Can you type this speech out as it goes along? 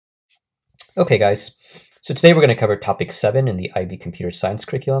Okay, guys. So today we're going to cover topic 7 in the IB Computer Science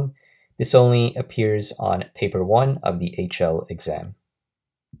curriculum. This only appears on paper 1 of the HL exam.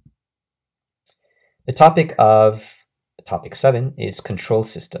 The topic of topic 7 is control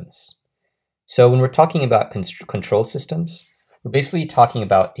systems. So when we're talking about control systems, we're basically talking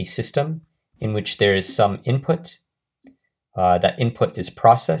about a system in which there is some input, that input is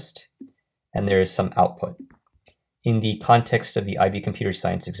processed, and there is some output. In the context of the IB Computer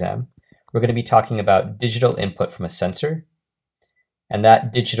Science exam, we're going to be talking about digital input from a sensor, and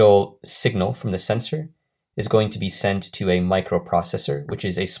that digital signal from the sensor is going to be sent to a microprocessor, which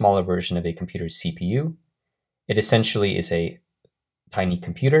is a smaller version of a computer's CPU. It essentially is a tiny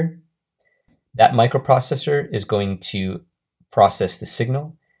computer. That microprocessor is going to process the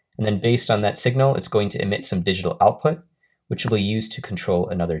signal, and then based on that signal, it's going to emit some digital output, which will be used to control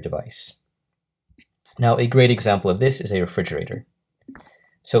another device. Now, a great example of this is a refrigerator.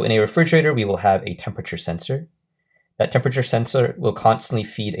 So in a refrigerator, we will have a temperature sensor. That temperature sensor will constantly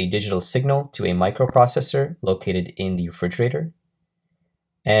feed a digital signal to a microprocessor located in the refrigerator.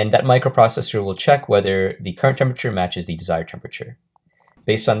 And that microprocessor will check whether the current temperature matches the desired temperature.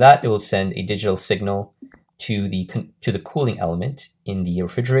 Based on that, it will send a digital signal to the cooling element in the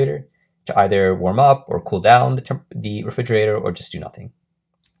refrigerator to either warm up or cool down the refrigerator or just do nothing.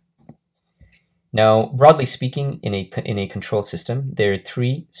 Now, broadly speaking, in a control system, there are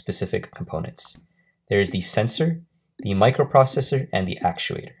 3 specific components. There is the sensor, the microprocessor, and the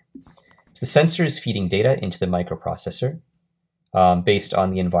actuator. So the sensor is feeding data into the microprocessor based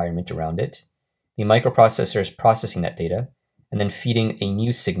on the environment around it. The microprocessor is processing that data and then feeding a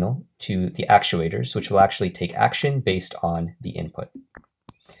new signal to the actuators, which will actually take action based on the input.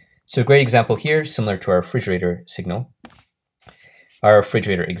 So a great example here, similar to our refrigerator signal, our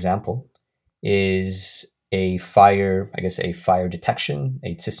refrigerator example, is a fire detection,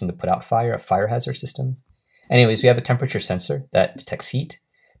 a system to put out fire, a fire hazard system. Anyways, we have a temperature sensor that detects heat.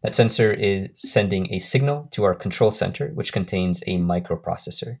 That sensor is sending a signal to our control center, which contains a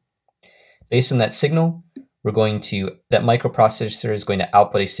microprocessor. Based on that signal, that microprocessor is going to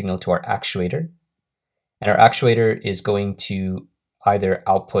output a signal to our actuator. And our actuator is going to either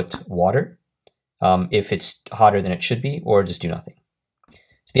output water, if it's hotter than it should be, or just do nothing.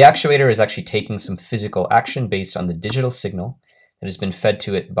 So the actuator is actually taking some physical action based on the digital signal that has been fed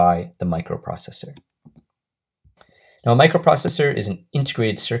to it by the microprocessor. Now, a microprocessor is an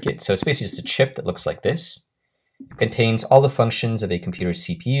integrated circuit, so it's basically just a chip that looks like this. It contains all the functions of a computer's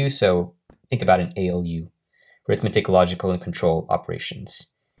CPU, so think about an ALU, arithmetic, logical, and control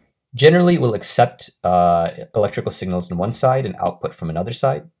operations. Generally, it will accept electrical signals on one side and output from another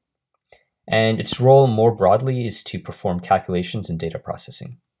side. And its role more broadly is to perform calculations and data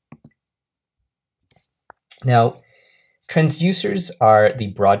processing. Now, transducers are the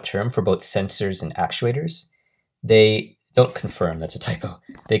broad term for both sensors and actuators. They don't confirm, that's a typo.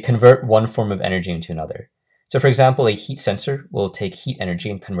 They convert one form of energy into another. So for example, a heat sensor will take heat energy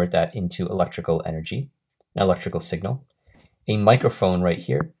and convert that into electrical energy, an electrical signal. A microphone right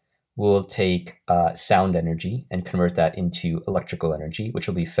here will take sound energy and convert that into electrical energy, which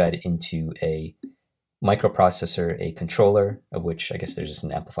will be fed into a microprocessor, a controller, of which I guess there's just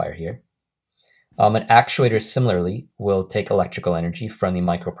an amplifier here. An actuator similarly will take electrical energy from the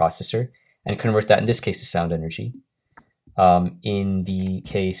microprocessor and convert that, in this case, to sound energy. In the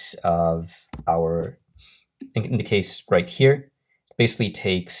case right here, basically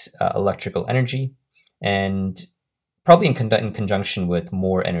takes electrical energy and probably in conjunction with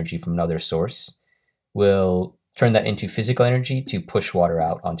more energy from another source, will turn that into physical energy to push water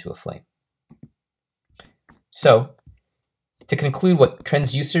out onto a flame. So, to conclude, what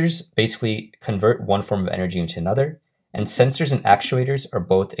transducers basically convert one form of energy into another, and sensors and actuators are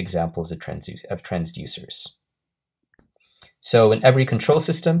both examples of transducers. So in every control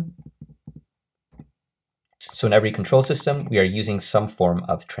system, we are using some form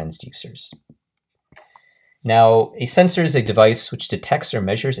of transducers. Now, a sensor is a device which detects or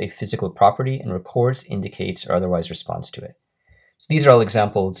measures a physical property and records, indicates, or otherwise responds to it. So these are all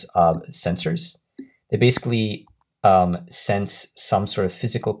examples of sensors. They basically sense some sort of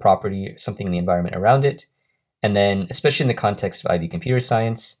physical property, something in the environment around it, and then, especially in the context of IB computer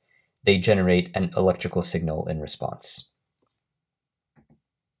science, they generate an electrical signal in response.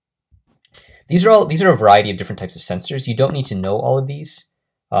 These are a variety of different types of sensors. You don't need to know all of these.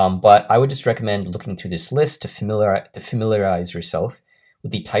 But I would just recommend looking through this list to familiarize yourself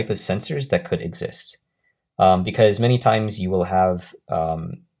with the type of sensors that could exist. Because many times you'll have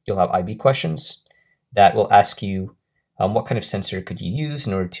IB questions that will ask you what kind of sensor could you use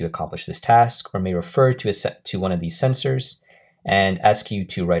in order to accomplish this task, or may refer to one of these sensors and ask you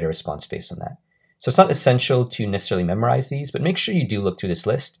to write a response based on that. So it's not essential to necessarily memorize these, but make sure you do look through this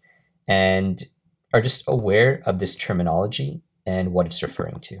list and are just aware of this terminology and what it's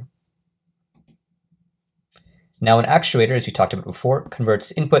referring to. Now, an actuator, as we talked about before,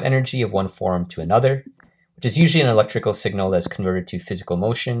 converts input energy of one form to another, which is usually an electrical signal that's converted to physical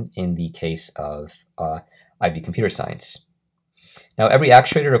motion in the case of IB computer science. Now, every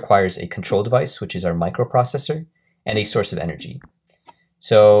actuator requires a control device, which is our microprocessor, and a source of energy.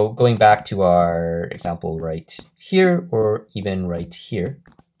 So going back to our example right here, or even right here.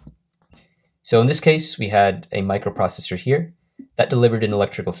 So in this case, we had a microprocessor here that delivered an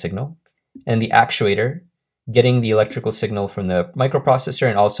electrical signal, and the actuator getting the electrical signal from the microprocessor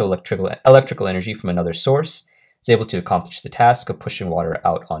and also electrical energy from another source is able to accomplish the task of pushing water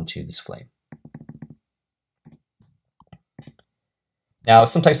out onto this flame. Now,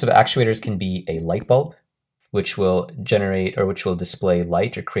 some types of actuators can be a light bulb, which will generate or which will display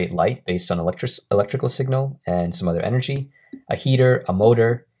light or create light based on electrical signal and some other energy. A heater, a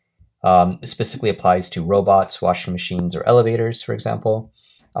motor. This specifically applies to robots, washing machines, or elevators, for example.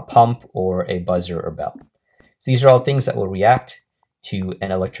 A pump or a buzzer or bell. So these are all things that will react to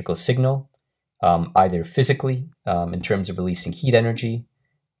an electrical signal, either physically in terms of releasing heat energy,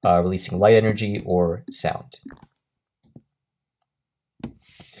 releasing light energy, or sound.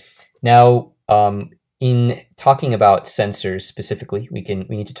 Now, in talking about sensors specifically, we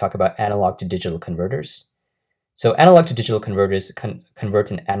need to talk about analog to digital converters. So analog to digital converters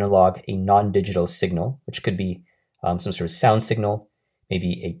convert an analog, a non-digital signal, which could be some sort of sound signal,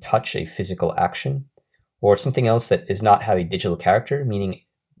 maybe a touch, a physical action, or something else that does not have a digital character,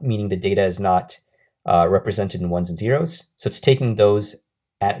 meaning the data is not represented in ones and zeros. So it's taking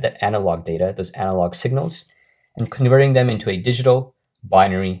that analog data, those analog signals, and converting them into a digital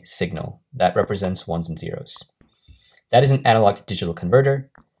binary signal that represents ones and zeros. That is an analog to digital converter,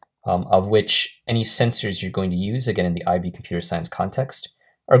 of which any sensors you're going to use, again in the IB computer science context,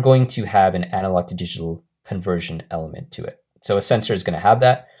 are going to have an analog to digital conversion element to it. So a sensor is going to have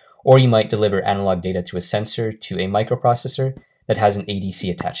that, or you might deliver analog data to a sensor to a microprocessor that has an ADC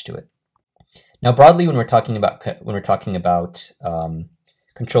attached to it. Now, broadly, when we're talking about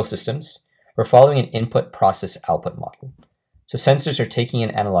control systems, we're following an input process output model. So sensors are taking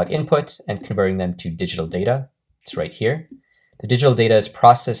an analog input and converting them to digital data. It's right here. The digital data is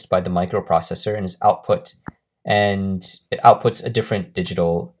processed by the microprocessor and is output, and it outputs a different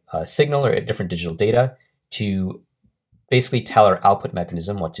digital signal or a different digital data to basically tell our output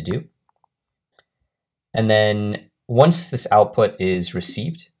mechanism what to do. And then once this output is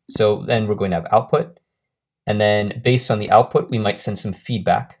received, so then we're going to have output, and then based on the output, we might send some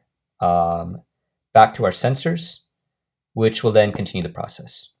feedback back to our sensors, which will then continue the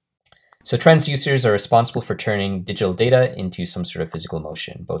process. So transducers are responsible for turning digital data into some sort of physical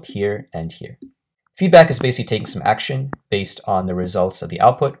motion, both here and here. Feedback is basically taking some action based on the results of the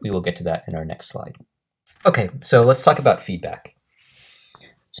output. We will get to that in our next slide. Okay, so let's talk about feedback.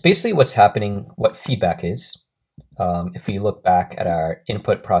 So basically what's happening, what feedback is, if we look back at our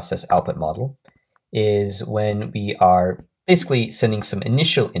input process output model, is when we are basically sending some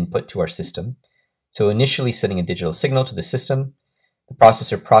initial input to our system. So initially sending a digital signal to the system, the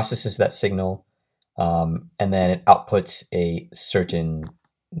processor processes that signal, and then it outputs a certain,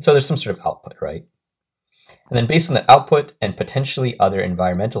 so there's some sort of output, right? And then based on that output and potentially other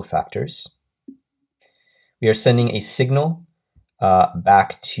environmental factors, we are sending a signal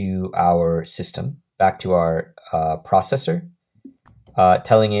back to our system, back to our processor,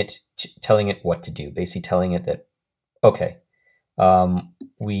 telling it what to do, basically telling it that, okay,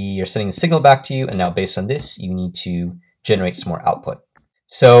 we are sending a signal back to you, and now based on this, you need to generate some more output.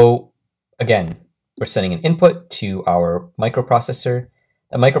 So again, we're sending an input to our microprocessor.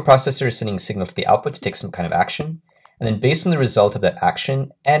 The microprocessor is sending a signal to the output to take some kind of action. And then based on the result of that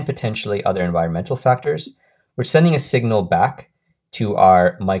action and potentially other environmental factors, we're sending a signal back to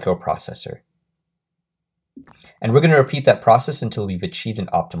our microprocessor. And we're going to repeat that process until we've achieved an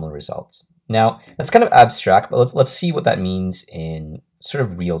optimal result. Now, that's kind of abstract, but let's see what that means in sort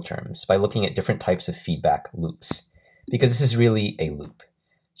of real terms by looking at different types of feedback loops, because this is really a loop.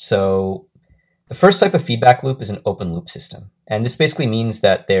 So the first type of feedback loop is an open loop system. And this basically means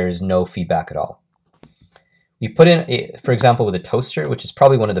that there's no feedback at all. We put in, for example, with a toaster, which is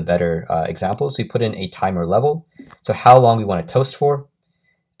probably one of the better examples, we put in a timer level. So how long we want to toast for.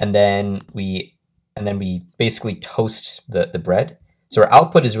 And then we basically toast the bread. So our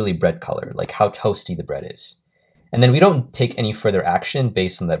output is really bread color, like how toasty the bread is. And then we don't take any further action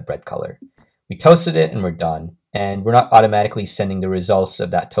based on that bread color. We toasted it and we're done. And we're not automatically sending the results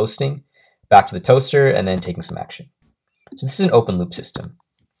of that toasting back to the toaster and then taking some action. So this is an open loop system.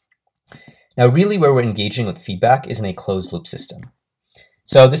 Now, really where we're engaging with feedback is in a closed loop system.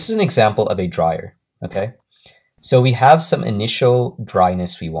 So this is an example of a dryer, okay? So we have some initial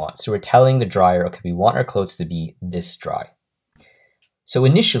dryness we want. So we're telling the dryer, okay, we want our clothes to be this dry. So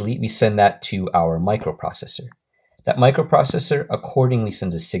initially, we send that to our microprocessor. That microprocessor accordingly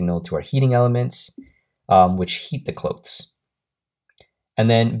sends a signal to our heating elements, which heat the clothes. And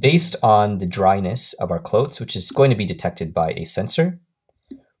then based on the dryness of our clothes, which is going to be detected by a sensor,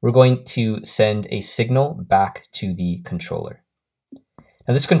 we're going to send a signal back to the controller.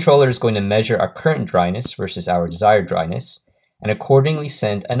 Now this controller is going to measure our current dryness versus our desired dryness, and accordingly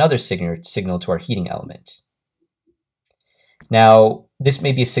send another signal to our heating element. Now, this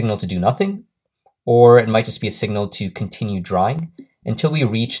may be a signal to do nothing, or it might just be a signal to continue drying until we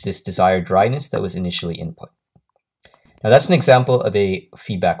reach this desired dryness that was initially input. Now that's an example of a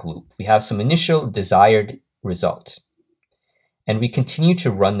feedback loop. We have some initial desired result, and we continue to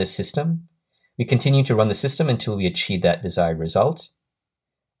run the system. We continue to run the system until we achieve that desired result,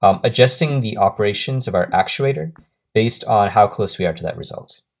 adjusting the operations of our actuator based on how close we are to that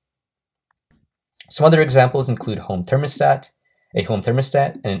result. Some other examples include a home thermostat,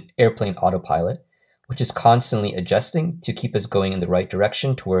 and an airplane autopilot, which is constantly adjusting to keep us going in the right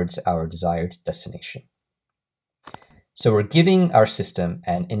direction towards our desired destination. So we're giving our system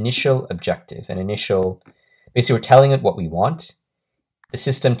an initial objective, basically we're telling it what we want. The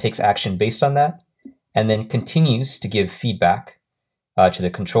system takes action based on that, and then continues to give feedback to the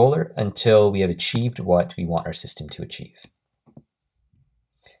controller until we have achieved what we want our system to achieve.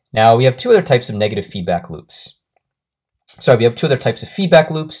 Now we have two other types of negative feedback loops. We have two other types of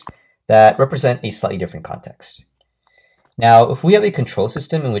feedback loops that represent a slightly different context. Now, if we have a control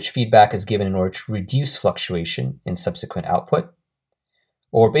system in which feedback is given in order to reduce fluctuation in subsequent output,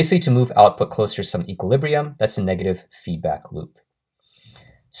 or basically to move output closer to some equilibrium, that's a negative feedback loop.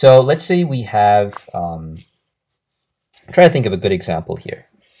 So let's say we have, I'm trying to think of a good example here.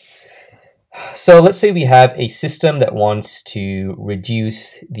 So let's say we have a system that wants to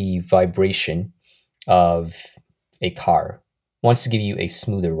reduce the vibration of a car, wants to give you a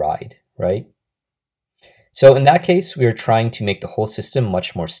smoother ride, right? So in that case, we are trying to make the whole system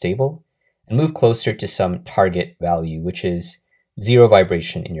much more stable and move closer to some target value, which is zero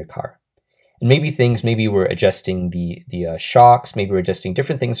vibration in your car. And maybe we're adjusting the shocks, maybe we're adjusting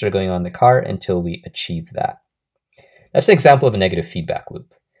different things that are going on in the car until we achieve that. That's an example of a negative feedback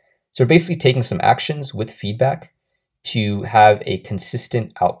loop. So we're basically taking some actions with feedback to have a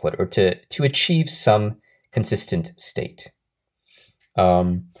consistent output, or to achieve some consistent state.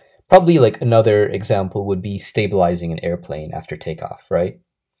 Probably like another example would be stabilizing an airplane after takeoff, right?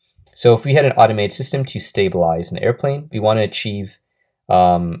 So if we had an automated system to stabilize an airplane, we want to achieve,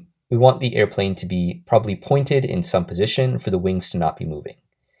 we want the airplane to be probably pointed in some position for the wings to not be moving.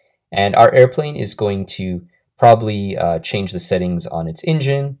 And our airplane is going to probably change the settings on its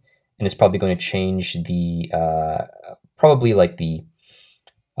engine, and it's probably going to change the,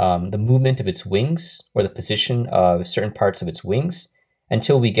 the movement of its wings, or the position of certain parts of its wings,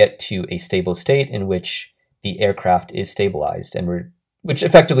 until we get to a stable state in which the aircraft is stabilized, and which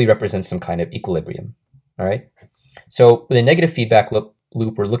effectively represents some kind of equilibrium. All right. So with a negative feedback loop,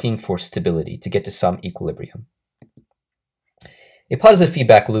 we're looking for stability to get to some equilibrium. A positive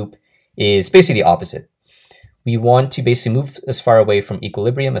feedback loop is basically the opposite. We want to basically move as far away from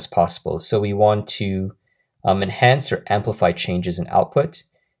equilibrium as possible. So we want to enhance or amplify changes in output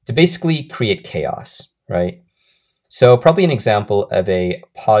to basically create chaos, right? So probably an example of a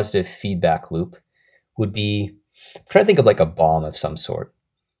positive feedback loop would be, I'm trying to think of like a bomb of some sort.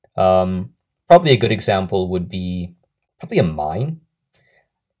 Probably a good example would be probably a mine,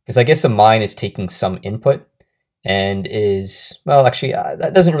 because I guess a mine is taking some input and is, well, actually,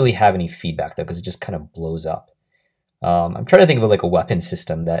 that doesn't really have any feedback though, because it just kind of blows up. I'm trying to think of like a weapon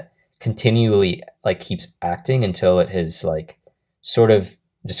system that continually like keeps acting until it has like sort of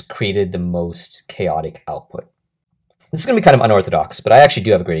just created the most chaotic output. This is going to be kind of unorthodox, but I actually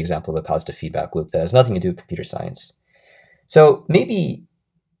do have a great example of a positive feedback loop that has nothing to do with computer science. So maybe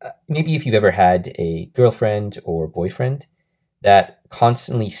if you've ever had a girlfriend or boyfriend that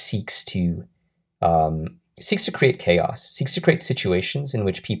constantly seeks to create chaos, seeks to create situations in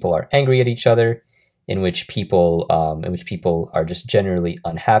which people are angry at each other, in which people are just generally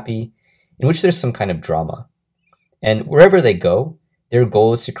unhappy, in which there's some kind of drama. And wherever they go, their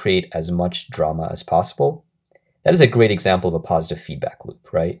goal is to create as much drama as possible. That is a great example of a positive feedback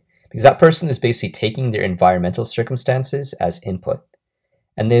loop, right? Because that person is basically taking their environmental circumstances as input,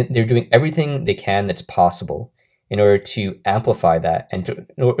 and they're doing everything they can that's possible in order to amplify that, and in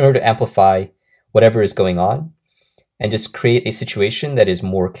order to amplify whatever is going on, and just create a situation that is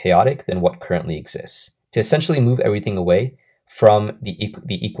more chaotic than what currently exists, to essentially move everything away from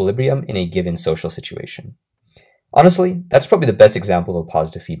the equilibrium in a given social situation. Honestly, that's probably the best example of a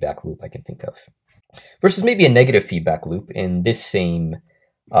positive feedback loop I can think of. Versus maybe a negative feedback loop in this same,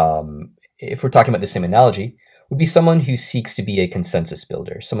 if we're talking about the same analogy, would be someone who seeks to be a consensus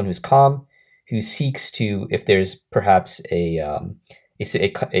builder, someone who's calm, who seeks to, if there's perhaps a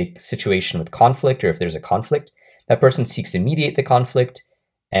situation with conflict, or if there's a conflict, that person seeks to mediate the conflict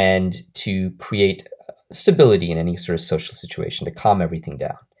and to create stability in any sort of social situation, to calm everything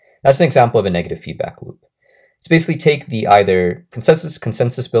down. That's an example of a negative feedback loop. It's basically take the either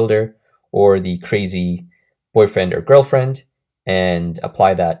consensus builder or the crazy boyfriend or girlfriend and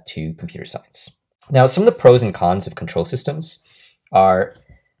apply that to computer science. Now, some of the pros and cons of control systems are,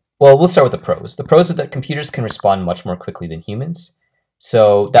 well, we'll start with the pros. The pros are that computers can respond much more quickly than humans.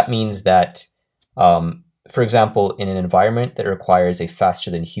 So that means that, for example, in an environment that requires a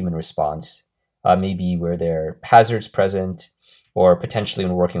faster than human response, maybe where there are hazards present, or potentially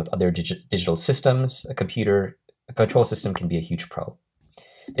when working with other digital systems, a control system can be a huge pro.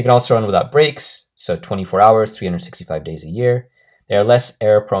 They can also run without breaks, so 24 hours, 365 days a year. They are less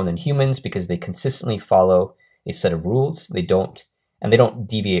error prone than humans because they consistently follow a set of rules. They don't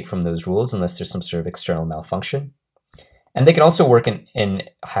deviate from those rules unless there's some sort of external malfunction. And they can also work in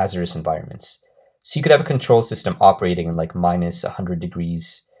hazardous environments. So you could have a control system operating in like minus 100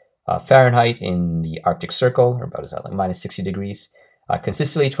 degrees Fahrenheit in the Arctic Circle, or about, is that like minus 60 degrees,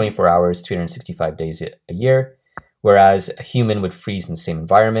 consistently 24 hours, 365 days a year, whereas a human would freeze in the same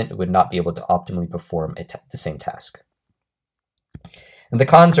environment, would not be able to optimally perform the same task. And the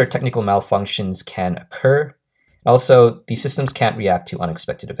cons are technical malfunctions can occur. Also, these systems can't react to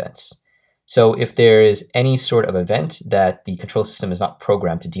unexpected events. So if there is any sort of event that the control system is not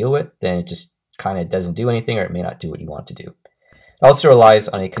programmed to deal with, then it just kind of doesn't do anything, or it may not do what you want to do. It also relies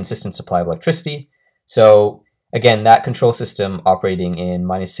on a consistent supply of electricity. So again, that control system operating in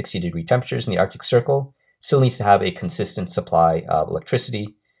minus 60 degree temperatures in the Arctic Circle still needs to have a consistent supply of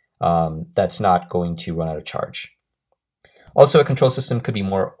electricity that's not going to run out of charge. Also, a control system could be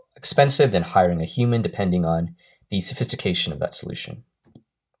more expensive than hiring a human, depending on the sophistication of that solution.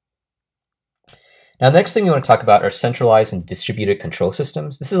 Now, the next thing we want to talk about are centralized and distributed control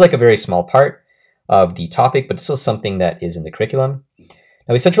systems. This is like a very small part of the topic, but it's still something that is in the curriculum.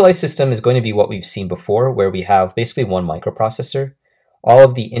 Now, a centralized system is going to be what we've seen before, where we have basically one microprocessor. All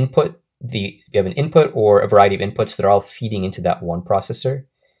of the input, we have an input or a variety of inputs that are all feeding into that one processor.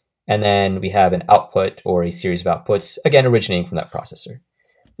 And then we have an output or a series of outputs, again, originating from that processor.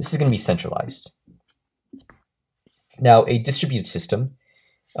 This is going to be centralized. Now, a distributed system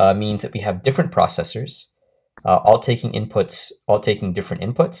means that we have different processors, all taking different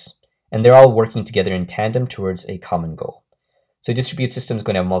inputs, and they're all working together in tandem towards a common goal. So a distributed system is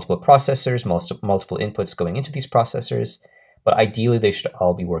going to have multiple processors, multiple inputs going into these processors, but ideally they should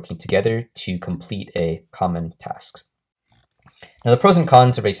all be working together to complete a common task. Now, the pros and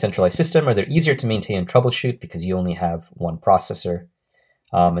cons of a centralized system are they're easier to maintain and troubleshoot because you only have one processor,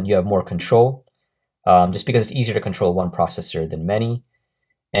 and you have more control, just because it's easier to control one processor than many.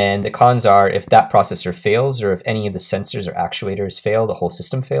 And the cons are if that processor fails, or if any of the sensors or actuators fail, the whole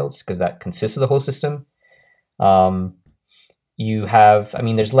system fails, because that consists of the whole system.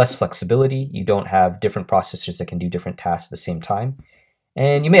 There's less flexibility. You don't have different processors that can do different tasks at the same time.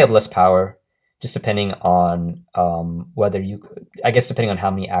 And you may have less power, just depending on depending on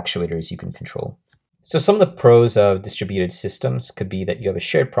how many actuators you can control. So some of the pros of distributed systems could be that you have a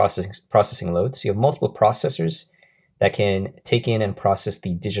shared processing load. So you have multiple processors that can take in and process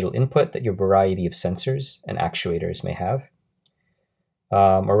the digital input that your variety of sensors and actuators may have.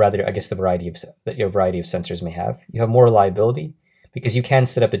 The variety that your variety of sensors may have. You have more reliability because you can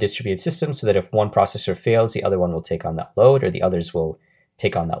set up a distributed system so that if one processor fails, the other one will take on that load, or the others will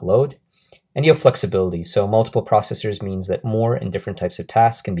take on that load. And you have flexibility. So multiple processors means that more and different types of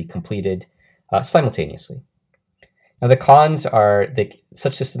tasks can be completed simultaneously. Now, the cons are that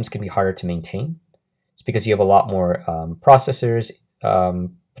such systems can be harder to maintain. It's because you have a lot more processors,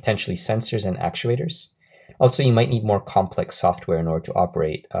 potentially sensors and actuators. Also, you might need more complex software in order to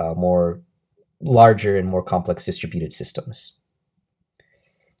operate more larger and more complex distributed systems.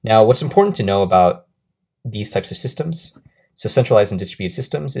 Now, what's important to know about these types of systems, so centralized and distributed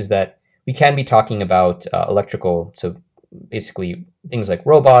systems, is that we can be talking about electrical, so basically things like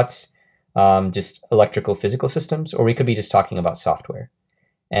robots, just electrical physical systems, or we could be just talking about software.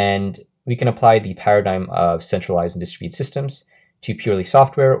 And we can apply the paradigm of centralized and distributed systems to purely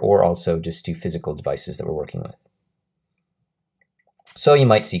software, or also just to physical devices that we're working with. So you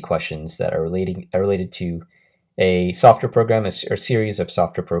might see questions that are related to a software program or series of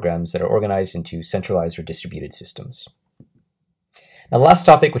software programs that are organized into centralized or distributed systems. Now, the last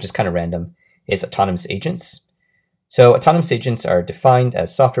topic, which is kind of random, is autonomous agents. So autonomous agents are defined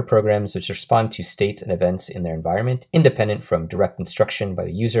as software programs which respond to states and events in their environment, independent from direct instruction by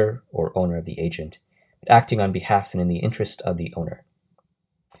the user or owner of the agent, but acting on behalf and in the interest of the owner.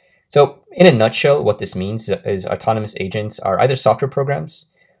 So in a nutshell, what this means is autonomous agents are either software programs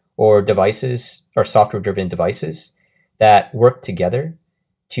or devices or software-driven devices that work together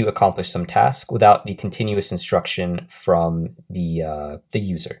to accomplish some task without the continuous instruction from the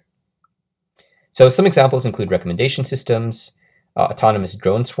user. So some examples include recommendation systems, autonomous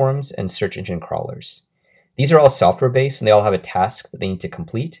drone swarms, and search engine crawlers. These are all software-based and they all have a task that they need to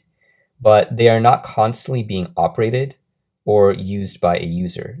complete, but they are not constantly being operated or used by a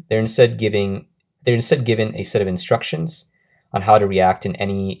user. They're instead given a set of instructions on how to react in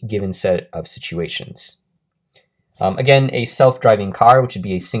any given set of situations. Again, a self-driving car, which would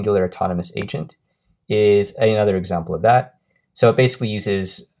be a singular autonomous agent, is another example of that. So it basically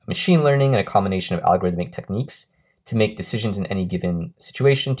uses machine learning and a combination of algorithmic techniques to make decisions in any given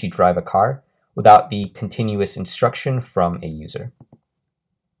situation to drive a car without the continuous instruction from a user.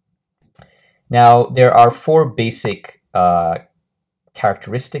 Now, there are four basic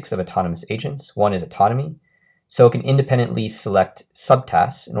characteristics of autonomous agents. One is autonomy. So it can independently select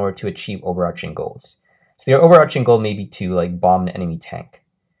subtasks in order to achieve overarching goals. So their overarching goal may be to bomb an enemy tank,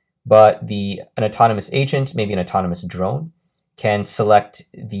 but an autonomous agent, maybe an autonomous drone, can select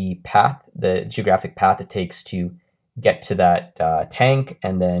the path, the geographic path it takes to get to that tank,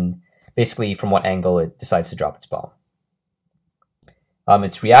 and then basically from what angle it decides to drop its bomb.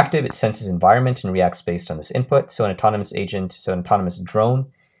 It's reactive, it senses environment and reacts based on this input. So an autonomous agent, so an autonomous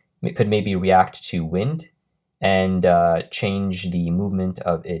drone could maybe react to wind and change the movement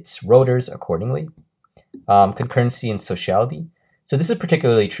of its rotors accordingly. Concurrency and sociality. So this is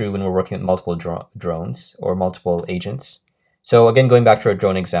particularly true when we're working with multiple drones or multiple agents. So again, going back to our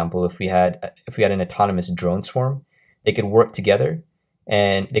drone example, if we had an autonomous drone swarm, they could work together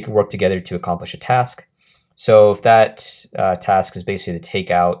to accomplish a task. So if that task is basically to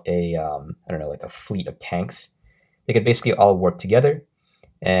take out a fleet of tanks, they could basically all work together,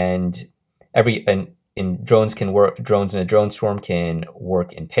 and drones in a drone swarm can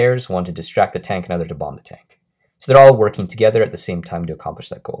work in pairs, one to distract the tank, another to bomb the tank. So they're all working together at the same time to accomplish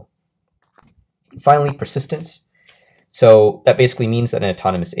that goal. And finally, persistence. So that basically means that an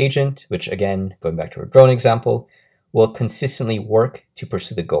autonomous agent, which again, going back to our drone example, will consistently work to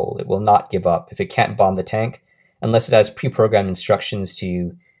pursue the goal. It will not give up. If it can't bomb the tank, unless it has pre-programmed instructions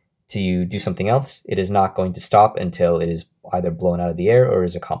to do something else, it is not going to stop until it is either blown out of the air or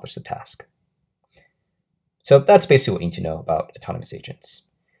has accomplished the task. So that's basically what you need to know about autonomous agents.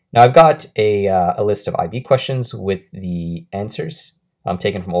 Now I've got a list of IB questions with the answers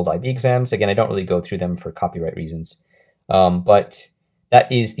taken from old IB exams. Again, I don't really go through them for copyright reasons, but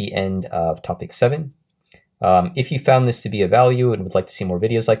that is the end of topic 7. If you found this to be of value and would like to see more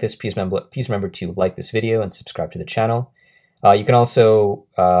videos like this, please remember to like this video and subscribe to the channel. You can also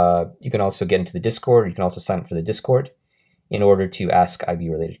get into the Discord. You can also sign up for the Discord in order to ask IB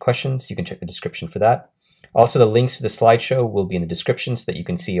related questions. You can check the description for that. Also, the links to the slideshow will be in the description so that you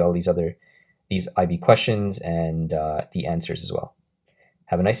can see all these IB questions and the answers as well.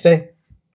 Have a nice day.